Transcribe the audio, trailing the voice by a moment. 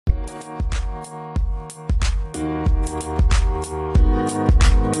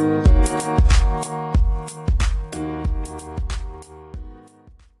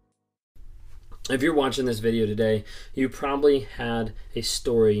If you're watching this video today, you probably had a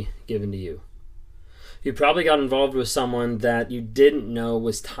story given to you. You probably got involved with someone that you didn't know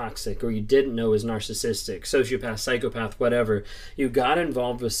was toxic, or you didn't know was narcissistic, sociopath, psychopath, whatever. You got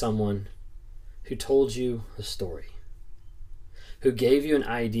involved with someone who told you a story, who gave you an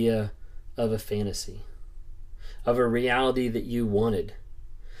idea of a fantasy, of a reality that you wanted,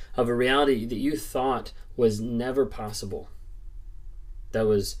 of a reality that you thought was never possible, that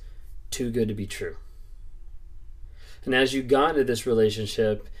was too good to be true. And as you got into this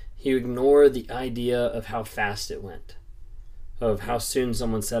relationship, you ignored the idea of how fast it went, of how soon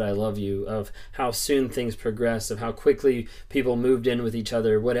someone said I love you, of how soon things progressed, of how quickly people moved in with each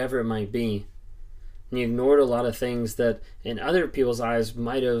other, whatever it might be. And you ignored a lot of things that in other people's eyes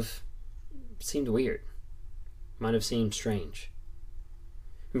might have seemed weird, might have seemed strange.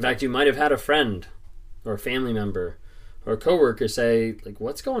 In fact, you might have had a friend or a family member or a coworker say, like,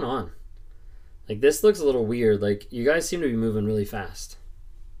 what's going on? Like, this looks a little weird. Like, you guys seem to be moving really fast.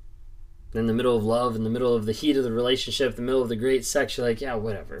 In the middle of love, in the middle of the heat of the relationship, the middle of the great sex, you're like, yeah,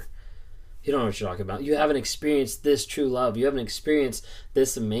 whatever. You don't know what you're talking about. You haven't experienced this true love. You haven't experienced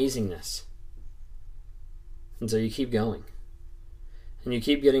this amazingness. And so you keep going. And you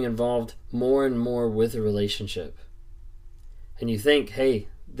keep getting involved more and more with the relationship. And you think, hey,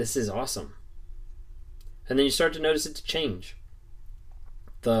 this is awesome. And then you start to notice it to change.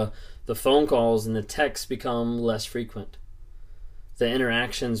 The phone calls and the texts become less frequent. The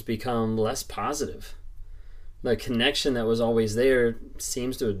interactions become less positive. The connection that was always there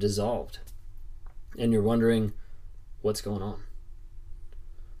seems to have dissolved. And you're wondering, what's going on?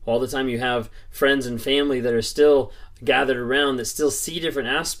 All the time you have friends and family that are still gathered around that still see different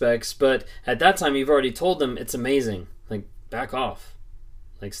aspects, but at that time you've already told them it's amazing. Like, back off.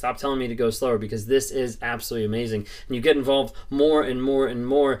 Like, stop telling me to go slower because this is absolutely amazing. And you get involved more and more and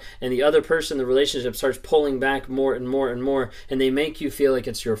more, and the other person in the relationship starts pulling back more and more and more, and they make you feel like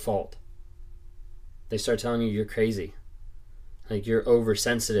it's your fault. They start telling you you're crazy. Like, you're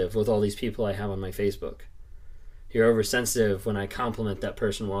oversensitive with all these people I have on my Facebook. You're oversensitive when I compliment that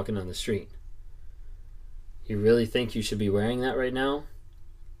person walking on the street. You really think you should be wearing that right now?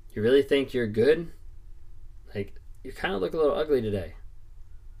 You really think you're good? Like, you kind of look a little ugly today.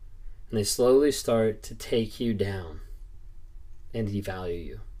 And they slowly start to take you down and devalue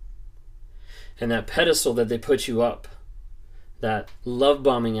you. And that pedestal that they put you up, that love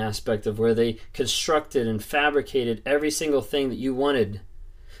bombing aspect of where they constructed and fabricated every single thing that you wanted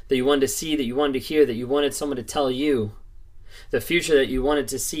to see, that you wanted to hear, that you wanted someone to tell you, the future that you wanted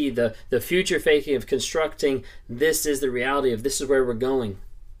to see, the future faking of constructing, this is the reality of this is where we're going.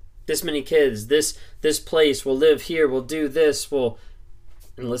 This many kids, this place, we'll live here, we'll do this,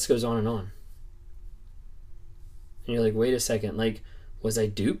 and the list goes on and on. And you're like, wait a second, like, was I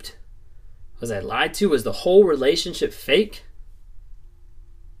duped? Was I lied to? Was the whole relationship fake?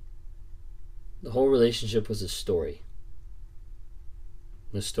 The whole relationship was a story.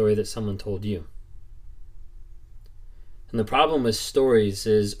 The story that someone told you. And the problem with stories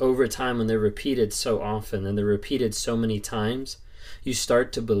is over time when they're repeated so often and they're repeated so many times, you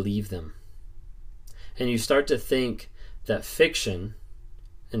start to believe them. And you start to think that fiction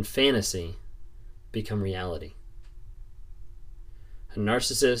and fantasy become reality. A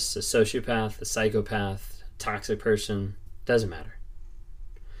narcissist, a sociopath, a psychopath, a toxic person, doesn't matter.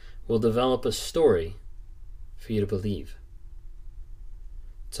 Will develop a story for you to believe.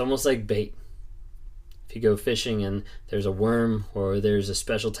 It's almost like bait. If you go fishing and there's a worm or there's a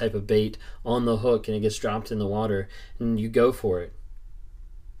special type of bait on the hook and it gets dropped in the water and you go for it.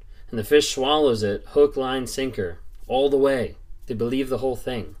 And the fish swallows it, hook, line, sinker, all the way. They believe the whole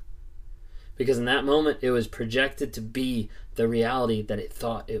thing. Because in that moment, it was projected to be the reality that it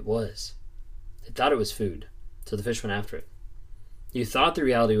thought it was. It thought it was food, so the fish went after it. You thought the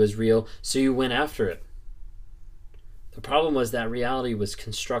reality was real, so you went after it. The problem was that reality was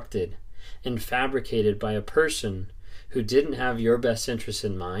constructed and fabricated by a person who didn't have your best interest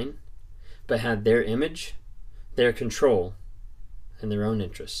in mind, but had their image, their control, and their own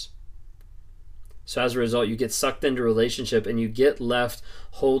interests. So as a result, you get sucked into a relationship and you get left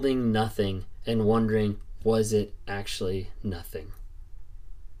holding nothing and wondering, was it actually nothing?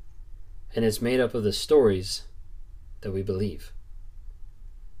 And it's made up of the stories that we believe.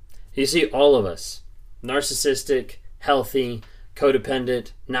 You see, all of us, narcissistic, healthy,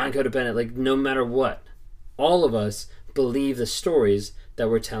 codependent, non-codependent, like no matter what, all of us believe the stories that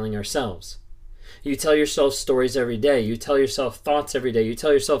we're telling ourselves. You tell yourself stories every day. You tell yourself thoughts every day. You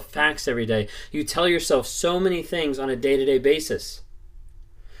tell yourself facts every day. You tell yourself so many things on a day-to-day basis.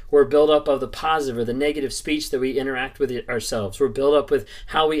 We're built up of the positive or the negative speech that we interact with ourselves. We're built up with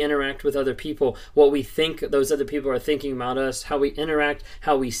how we interact with other people, what we think those other people are thinking about us, how we interact,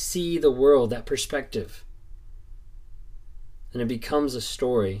 how we see the world, that perspective. And it becomes a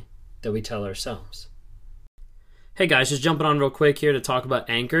story that we tell ourselves. Hey guys, just jumping on real quick here to talk about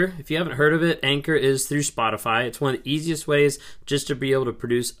Anchor. If you haven't heard of it, Anchor is through Spotify. It's one of the easiest ways just to be able to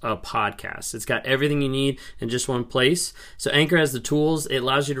produce a podcast. It's got everything you need in just one place. So Anchor has the tools. It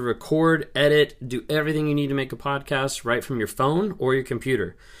allows you to record, edit, do everything you need to make a podcast right from your phone or your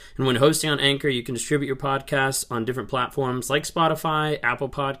computer. And when hosting on Anchor, you can distribute your podcasts on different platforms like Spotify, Apple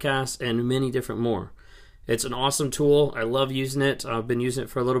Podcasts, and many different more. It's an awesome tool. I love using it. I've been using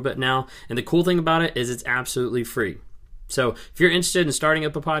it for a little bit now. And the cool thing about it is it's absolutely free. So if you're interested in starting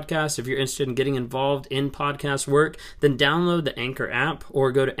up a podcast, if you're interested in getting involved in podcast work, then download the Anchor app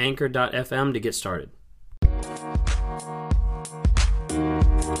or go to anchor.fm to get started.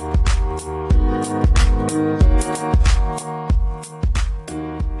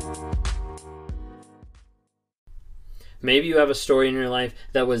 Maybe you have a story in your life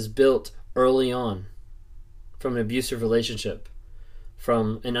that was built early on from an abusive relationship,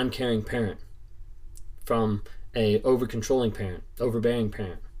 from an uncaring parent, from a over-controlling parent, overbearing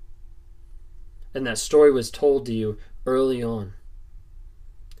parent. And that story was told to you early on.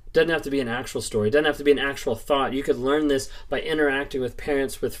 It doesn't have to be an actual story. It doesn't have to be an actual thought. You could learn this by interacting with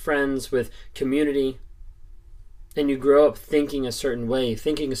parents, with friends, with community. And you grow up thinking a certain way,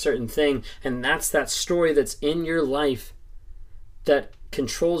 thinking a certain thing, and that's that story that's in your life that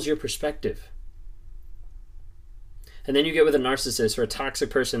controls your perspective. And then you get with a narcissist or a toxic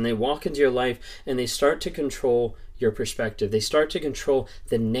person. They walk into your life and they start to control your perspective. They start to control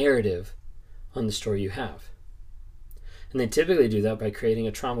the narrative on the story you have. And they typically do that by creating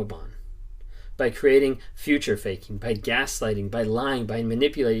a trauma bond, by creating future faking, by gaslighting, by lying, by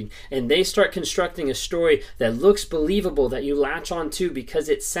manipulating. And they start constructing a story that looks believable, that you latch on to because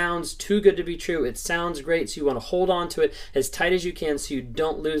it sounds too good to be true. It sounds great, so you want to hold on to it as tight as you can so you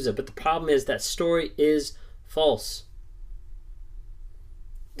don't lose it. But the problem is that story is false.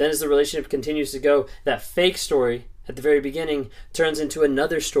 Then as the relationship continues to go, that fake story at the very beginning turns into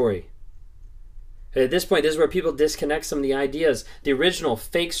another story. At this point, this is where people disconnect some of the ideas. The original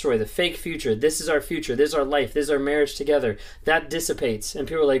fake story, the fake future, this is our future, this is our life, this is our marriage together, that dissipates. And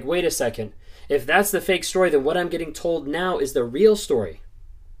people are like, wait a second. If that's the fake story, then what I'm getting told now is the real story.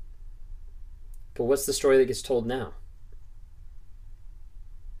 But what's the story that gets told now?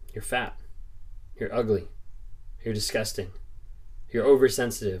 You're fat. You're ugly. You're disgusting. You're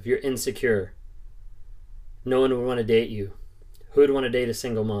oversensitive. You're insecure. No one would want to date you. Who would want to date a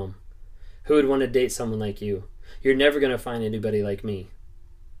single mom? Who would want to date someone like you? You're never going to find anybody like me.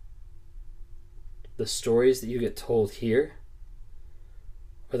 The stories that you get told here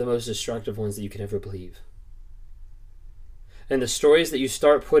are the most destructive ones that you can ever believe. And the stories that you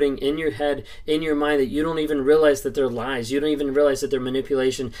start putting in your head, in your mind, that you don't even realize that they're lies. You don't even realize that they're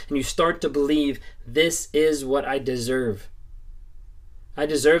manipulation. And you start to believe, this is what I deserve. I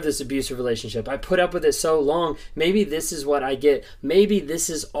deserve this abusive relationship. I put up with it so long. Maybe this is what I get. Maybe this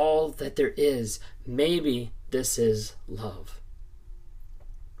is all that there is. Maybe this is love.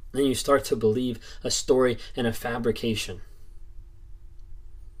 Then you start to believe a story and a fabrication.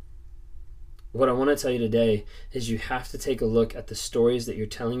 What I want to tell you today is you have to take a look at the stories that you're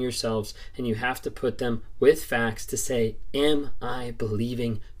telling yourselves, and you have to put them with facts to say, am I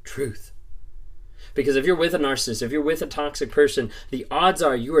believing truth? Because if you're with a narcissist, if you're with a toxic person, the odds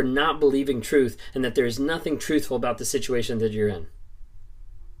are you are not believing truth and that there is nothing truthful about the situation that you're in.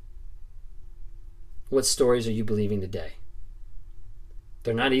 What stories are you believing today?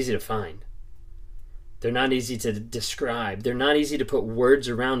 They're not easy to find. They're not easy to describe. They're not easy to put words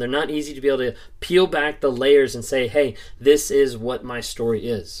around. They're not easy to be able to peel back the layers and say, hey, this is what my story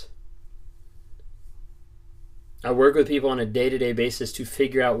is. I work with people on a day-to-day basis to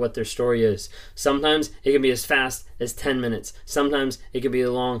figure out what their story is. Sometimes it can be as fast as 10 minutes. Sometimes it can be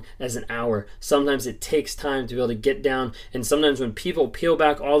as long as an hour. Sometimes it takes time to be able to get down. And sometimes when people peel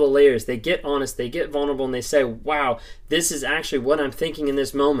back all the layers, they get honest, they get vulnerable, and they say, wow, this is actually what I'm thinking in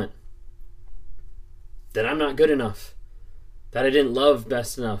this moment. That I'm not good enough. That I didn't love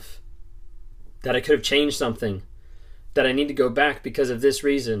best enough. That I could have changed something. That I need to go back because of this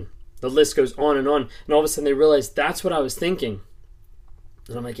reason. The list goes on, and all of a sudden they realize that's what I was thinking.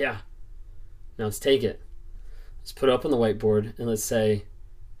 And I'm like, yeah, now let's take it. Let's put it up on the whiteboard, and let's say,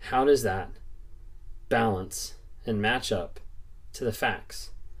 how does that balance and match up to the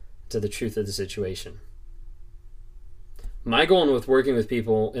facts, to the truth of the situation? My goal with working with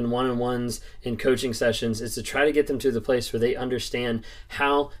people in one-on-ones, in coaching sessions, is to try to get them to the place where they understand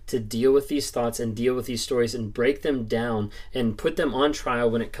how to deal with these thoughts and deal with these stories and break them down and put them on trial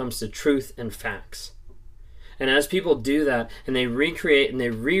when it comes to truth and facts. And as people do that, and they recreate and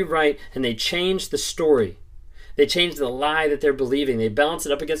they rewrite and they change the story, they change the lie that they're believing, they balance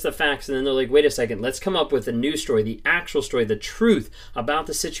it up against the facts, and then they're like, wait a second, let's come up with a new story, the actual story, the truth about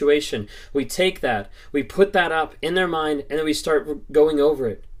the situation. We take that, we put that up in their mind, and then we start going over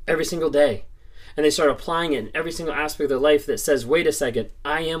it every single day. And they start applying it in every single aspect of their life that says, wait a second,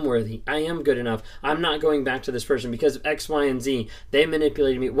 I am worthy, I am good enough, I'm not going back to this person because of X, Y, and Z, they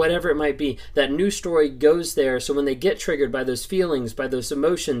manipulated me, whatever it might be. That new story goes there, so when they get triggered by those feelings, by those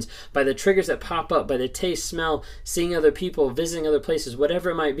emotions, by the triggers that pop up, by the taste, smell, seeing other people, visiting other places, whatever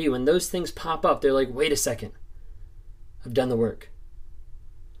it might be, when those things pop up, they're like, wait a second, I've done the work.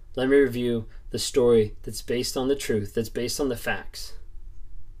 Let me review the story that's based on the truth, that's based on the facts.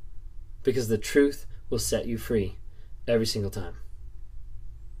 Because the truth will set you free every single time.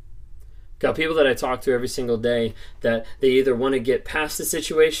 Got people that I talk to every single day that they either want to get past the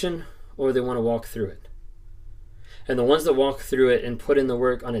situation or they want to walk through it. And the ones that walk through it and put in the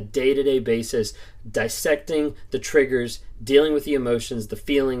work on a day-to-day basis, dissecting the triggers, dealing with the emotions, the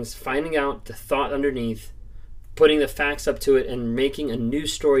feelings, finding out the thought underneath, putting the facts up to it, and making a new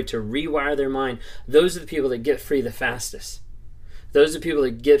story to rewire their mind, those are the people that get free the fastest. Those are the people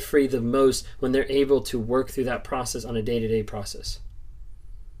that get free the most when they're able to work through that process on a day-to-day process.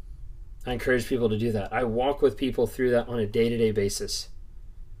 I encourage people to do that. I walk with people through that on a day-to-day basis.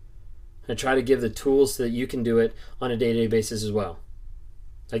 I try to give the tools so that you can do it on a day-to-day basis as well.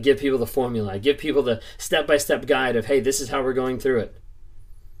 I give people the formula. I give people the step-by-step guide of, hey, this is how we're going through it.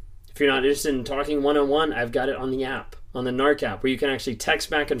 If you're not interested in talking one-on-one, I've got it on the app, on the Narc app, where you can actually text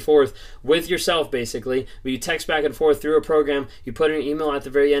back and forth with yourself, basically. Where you text back and forth through a program, you put in an email at the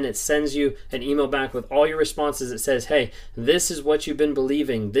very end, it sends you an email back with all your responses. It says, hey, this is what you've been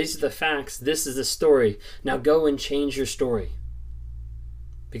believing. These are the facts. This is the story. Now go and change your story.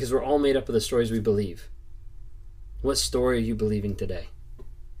 Because we're all made up of the stories we believe. What story are you believing today?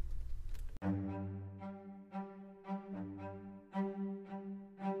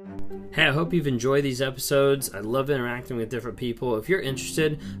 Hey, I hope you've enjoyed these episodes. I love interacting with different people. If you're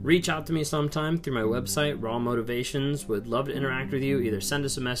interested, reach out to me sometime through my website, Raw Motivations. Would love to interact with you. Either send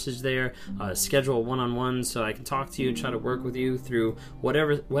us a message there, schedule a one-on-one so I can talk to you and try to work with you through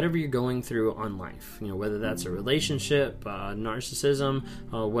whatever you're going through on life. You know, whether that's a relationship, narcissism,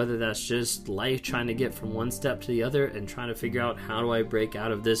 whether that's just life, trying to get from one step to the other and trying to figure out how do I break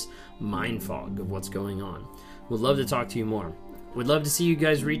out of this mind fog of what's going on. Would love to talk to you more. Would love to see you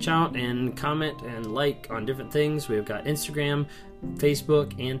guys reach out and comment and like on different things. We've got Instagram,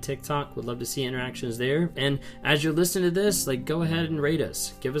 Facebook, and TikTok. Would love to see interactions there. And as you're listening to this, go ahead and rate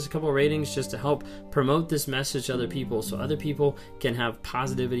us. Give us a couple ratings just to help promote this message to other people so other people can have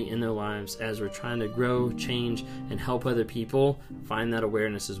positivity in their lives as we're trying to grow, change, and help other people find that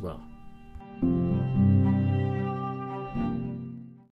awareness as well.